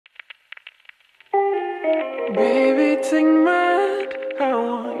Baby, take my hand, I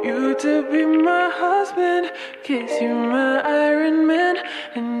want you to be my husband. Kiss you my Iron Man,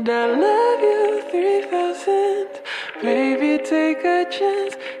 and I love you 3000. Baby, take a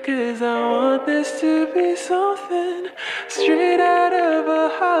chance, cause I want this to be something straight out of a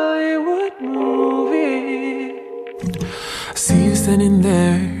Hollywood movie. I see you standing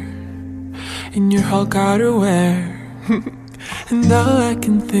there in your Hulk outerwear, and all I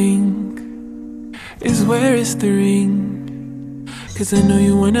can think is where is the ring? Cause I know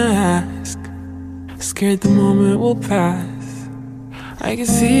you wanna ask, scared the moment will pass. I can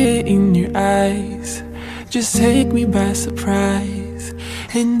see it in your eyes, just take me by surprise.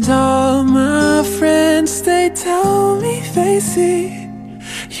 And all my friends, they tell me they see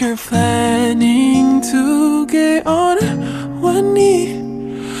you're planning to get on one knee.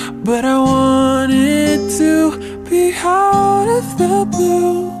 But I want it to be out of the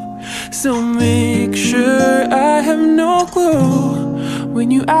blue, so make sure I have no clue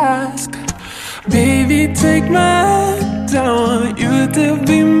when you ask. Baby, take my hand, I want you to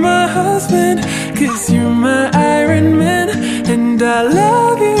be my husband. Cause you're my Iron Man, and I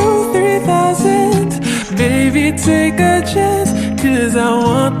love you 3000. Baby, take a chance, cause I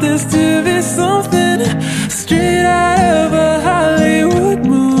want this to be something straight out of a Hollywood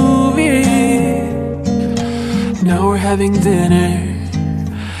movie. Now we're having dinner,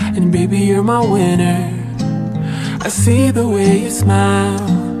 and baby, you're my winner. I see the way you smile,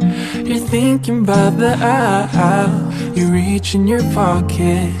 you're thinking about the aisle. You reach in your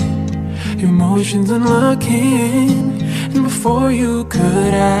pocket, emotions unlocking, and before you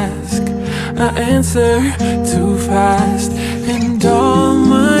could ask, I answer too fast. And all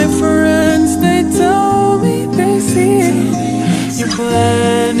my friends, they tell me they see you're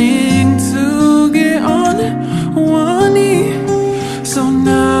planning to get on one knee. So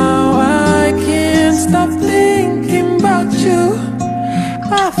now I can't stop thinking about you.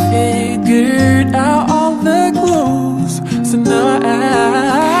 I figured out all the clues, so now I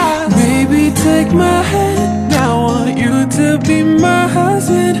ask. Baby, take my hand, I want you to be my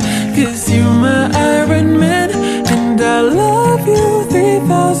husband. Cause you're my Iron Man, and I love you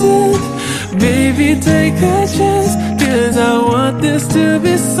 3000. Baby, take a chance, cause I want this to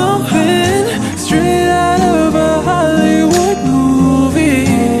be something straight out of a Hollywood movie.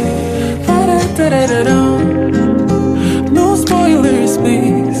 No spoilers,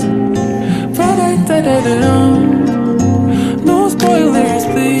 please. No spoilers,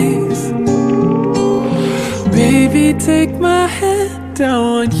 please. Baby, take my hand, I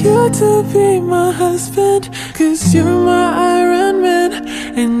want you to be my husband. Cause you're my Iron Man,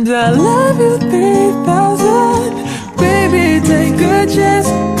 and I love you 3000. Baby, take a chance,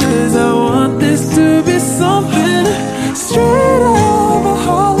 cause I want this to be something straight out of a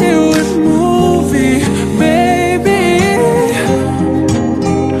Hollywood.